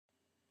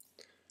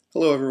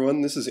Hello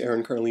everyone, this is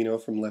Aaron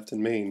Carlino from Left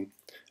in Maine.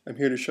 I'm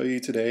here to show you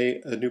today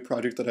a new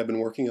project that I've been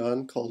working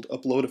on called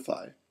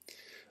Uploadify.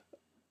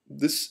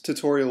 This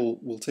tutorial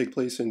will take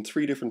place in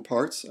 3 different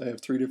parts. I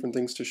have 3 different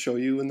things to show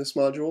you in this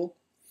module,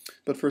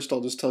 but first I'll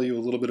just tell you a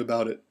little bit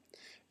about it.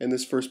 And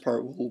this first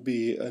part will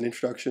be an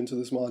introduction to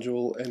this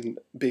module and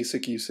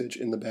basic usage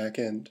in the back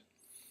end.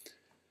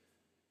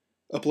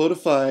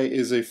 Uploadify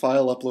is a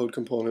file upload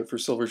component for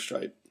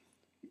Silverstripe.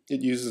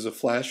 It uses a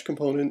Flash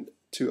component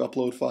to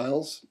upload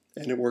files,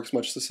 and it works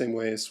much the same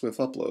way as Swift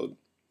Upload.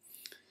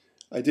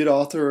 I did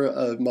author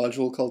a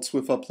module called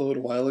Swift Upload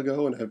a while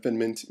ago, and I've been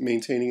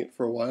maintaining it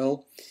for a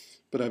while,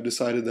 but I've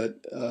decided that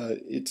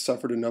it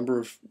suffered a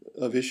number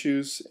of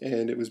issues,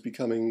 and it was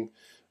becoming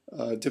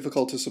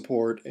difficult to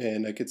support,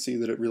 and I could see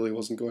that it really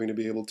wasn't going to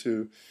be able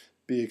to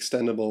be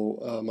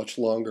extendable much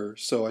longer.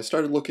 So I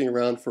started looking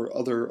around for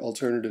other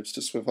alternatives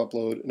to Swift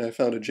Upload, and I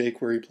found a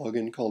jQuery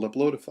plugin called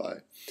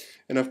Uploadify,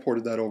 and I've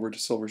ported that over to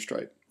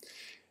Silverstripe.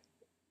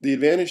 The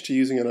advantage to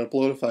using an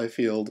Uploadify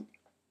field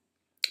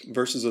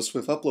versus a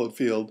Swift Upload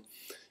field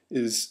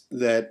is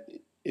that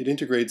it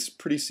integrates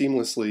pretty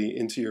seamlessly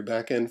into your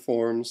back-end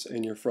forms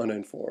and your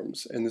front-end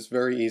forms, and it's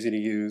very easy to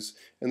use,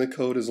 and the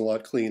code is a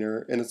lot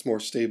cleaner, and it's more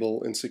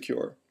stable and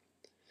secure.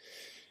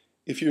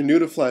 If you're new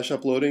to Flash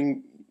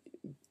uploading,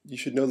 you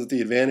should know that the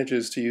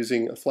advantages to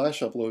using a Flash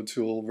upload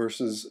tool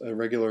versus a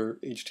regular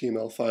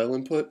HTML file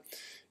input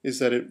is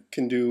that it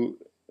can do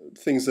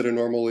things that a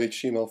normal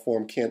HTML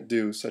form can't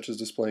do, such as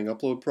displaying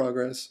upload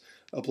progress,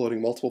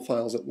 uploading multiple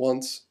files at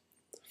once,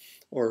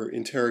 or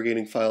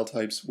interrogating file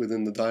types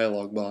within the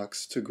dialog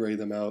box to gray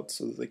them out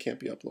so that they can't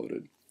be uploaded.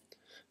 And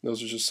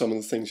those are just some of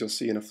the things you'll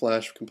see in a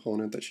Flash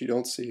component that you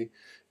don't see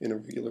in a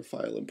regular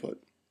file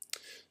input.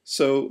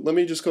 So let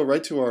me just go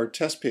right to our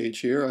test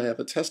page here. I have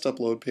a test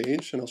upload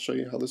page, and I'll show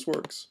you how this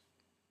works.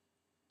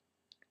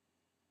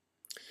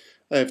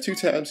 I have 2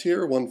 tabs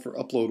here, one for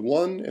Upload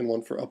 1 and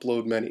one for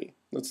Upload Many.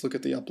 Let's look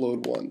at the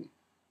Upload 1.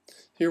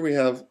 Here we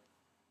have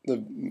the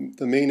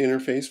main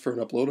interface for an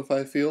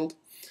Uploadify field.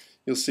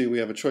 You'll see we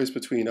have a choice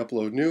between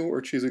Upload New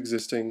or Choose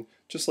Existing,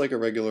 just like a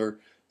regular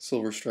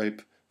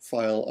Silverstripe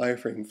file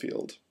iframe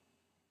field.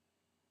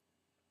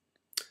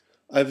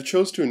 I've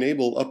chosen to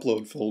enable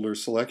Upload folder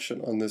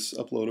selection on this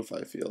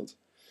Uploadify field.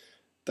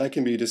 That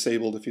can be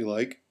disabled if you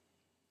like.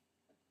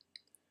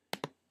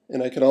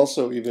 And I can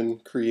also even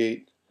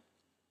create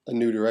a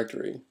new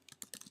directory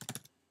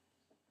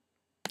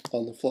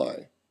on the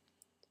fly.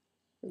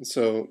 And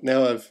so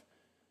now I've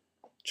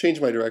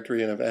changed my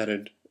directory and I've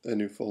added a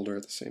new folder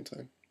at the same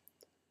time.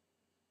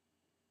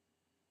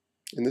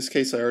 In this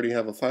case I already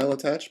have a file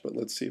attached, but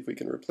let's see if we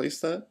can replace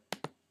that.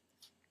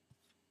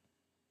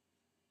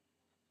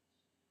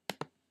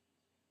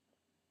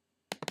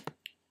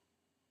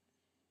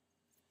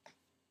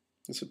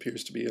 This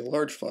appears to be a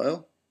large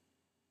file.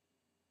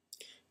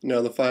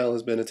 Now the file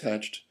has been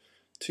attached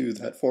to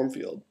that form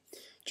field.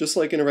 Just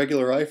like in a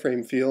regular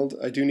iframe field,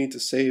 I do need to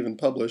save and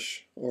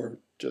publish, or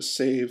just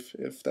save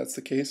if that's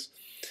the case,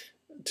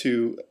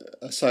 to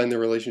assign the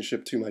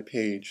relationship to my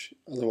page.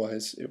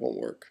 Otherwise it won't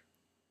work.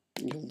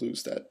 You'll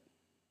lose that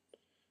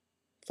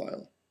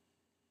file.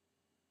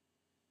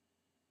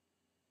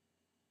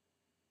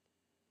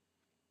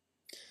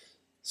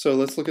 So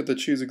let's look at the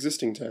Choose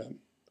Existing tab.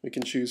 We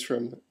can choose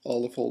from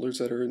all the folders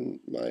that are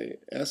in my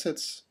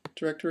Assets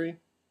directory.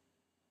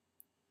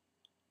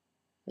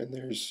 And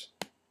there's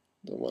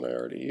the one I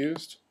already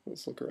used.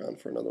 Let's look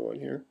around for another one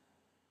here.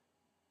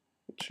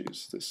 We'll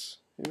choose this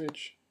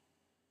image,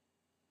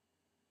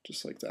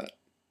 just like that.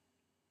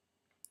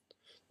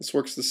 This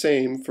works the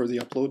same for the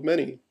Upload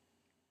Many,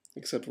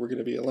 except we're going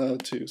to be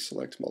allowed to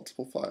select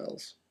multiple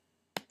files.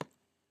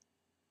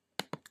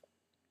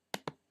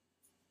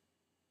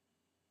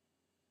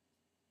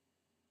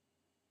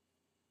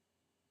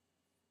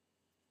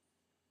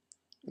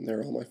 And there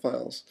are all my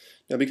files.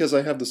 Now because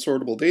I have the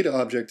sortable data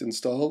object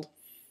installed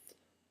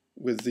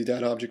with the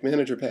Data Object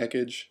Manager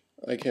package,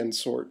 I can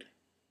sort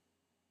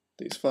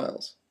these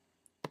files.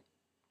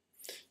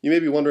 You may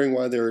be wondering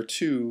why there are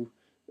 2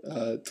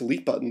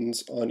 delete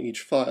buttons on each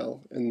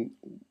file, and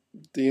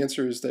the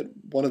answer is that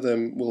one of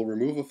them will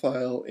remove a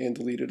file and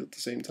delete it at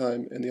the same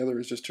time, and the other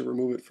is just to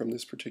remove it from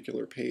this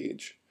particular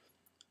page.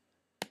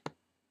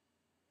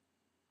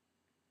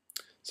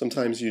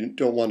 Sometimes you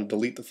don't want to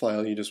delete the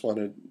file, you just want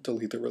to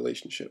delete the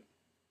relationship.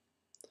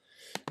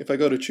 If I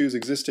go to Choose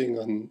Existing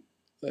on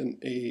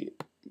a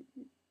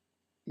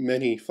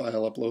Many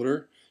file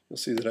uploader, you'll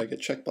see that I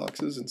get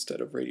checkboxes instead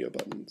of radio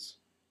buttons.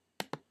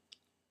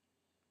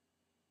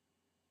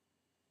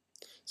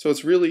 So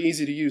it's really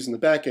easy to use in the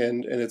back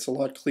end, and it's a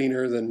lot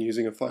cleaner than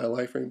using a file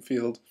iframe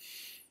field,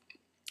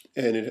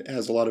 and it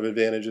has a lot of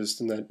advantages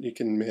in that you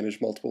can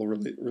manage multiple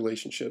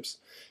relationships,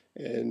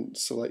 and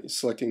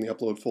selecting the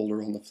upload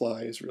folder on the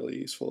fly is really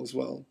useful as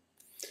well.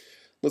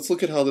 Let's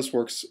look at how this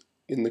works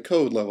in the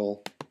code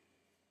level.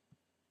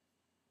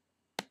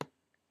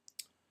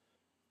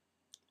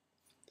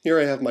 Here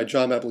I have my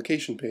job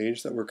application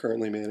page that we're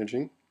currently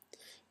managing,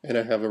 and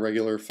I have a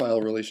regular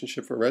file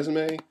relationship for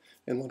resume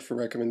and one for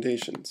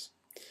recommendations.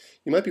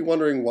 You might be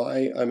wondering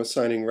why I'm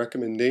assigning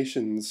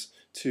recommendations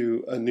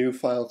to a new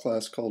file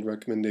class called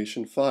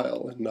recommendation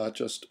file and not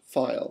just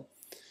file.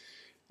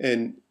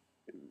 And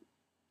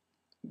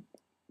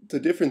the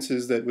difference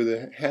is that with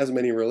a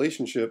has-many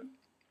relationship,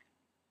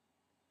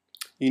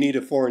 you need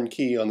a foreign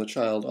key on the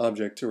child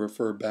object to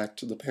refer back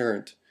to the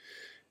parent,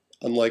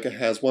 unlike a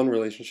has-one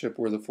relationship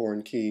where the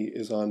foreign key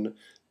is on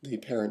the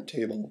parent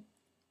table.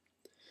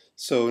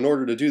 So in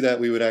order to do that,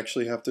 we would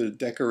actually have to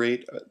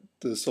decorate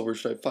the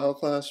Silverstripe file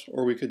class,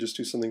 or we could just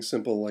do something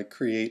simple like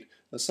create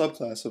a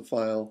subclass of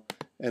file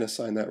and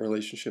assign that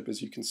relationship,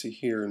 as you can see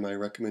here in my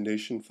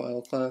recommendation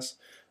file class.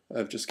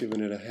 I've just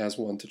given it a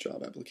has-one to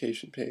job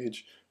application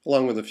page,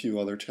 along with a few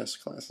other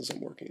test classes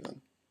I'm working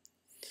on.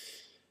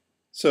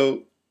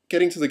 So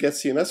getting to the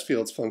getCMS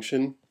fields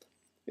function,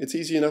 it's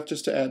easy enough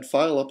just to add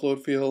file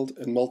upload field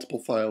and multiple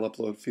file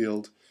upload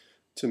field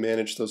to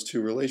manage those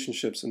two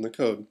relationships in the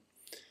code.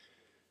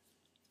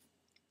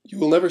 You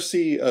will never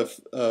see a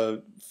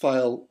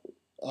file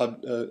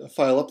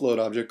upload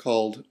object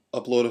called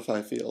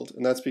Uploadify field,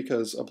 and that's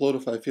because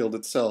Uploadify field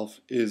itself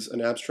is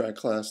an abstract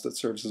class that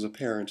serves as a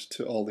parent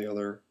to all the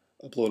other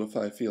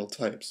Uploadify field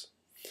types.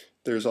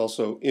 There's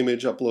also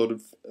image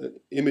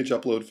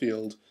upload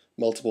field,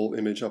 multiple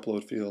image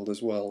upload field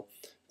as well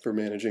for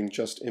managing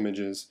just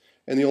images,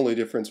 and the only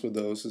difference with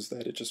those is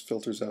that it just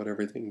filters out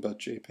everything but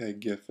JPEG,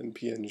 GIF, and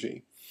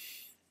PNG.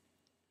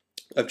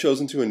 I've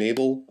chosen to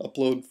enable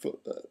upload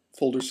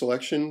folder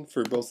selection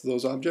for both of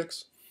those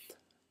objects.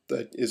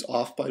 That is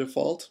off by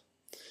default.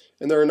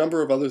 And there are a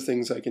number of other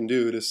things I can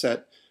do to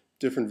set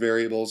different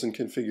variables and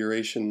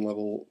configuration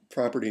level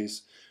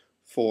properties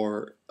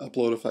for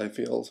Uploadify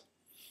field.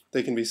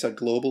 They can be set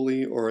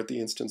globally or at the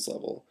instance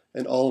level,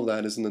 and all of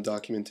that is in the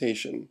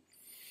documentation.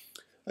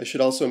 I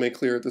should also make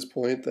clear at this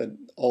point that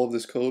all of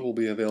this code will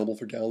be available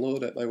for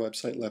download at my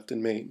website left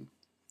in main.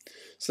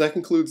 So that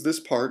concludes this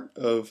part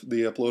of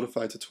the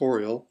Uploadify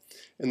tutorial.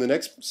 In the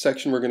next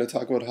section, we're going to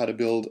talk about how to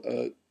build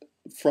a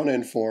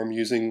front-end form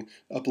using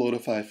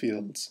Uploadify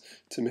fields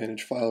to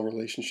manage file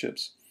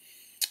relationships.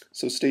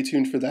 So stay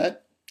tuned for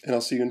that, and I'll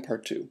see you in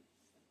part 2.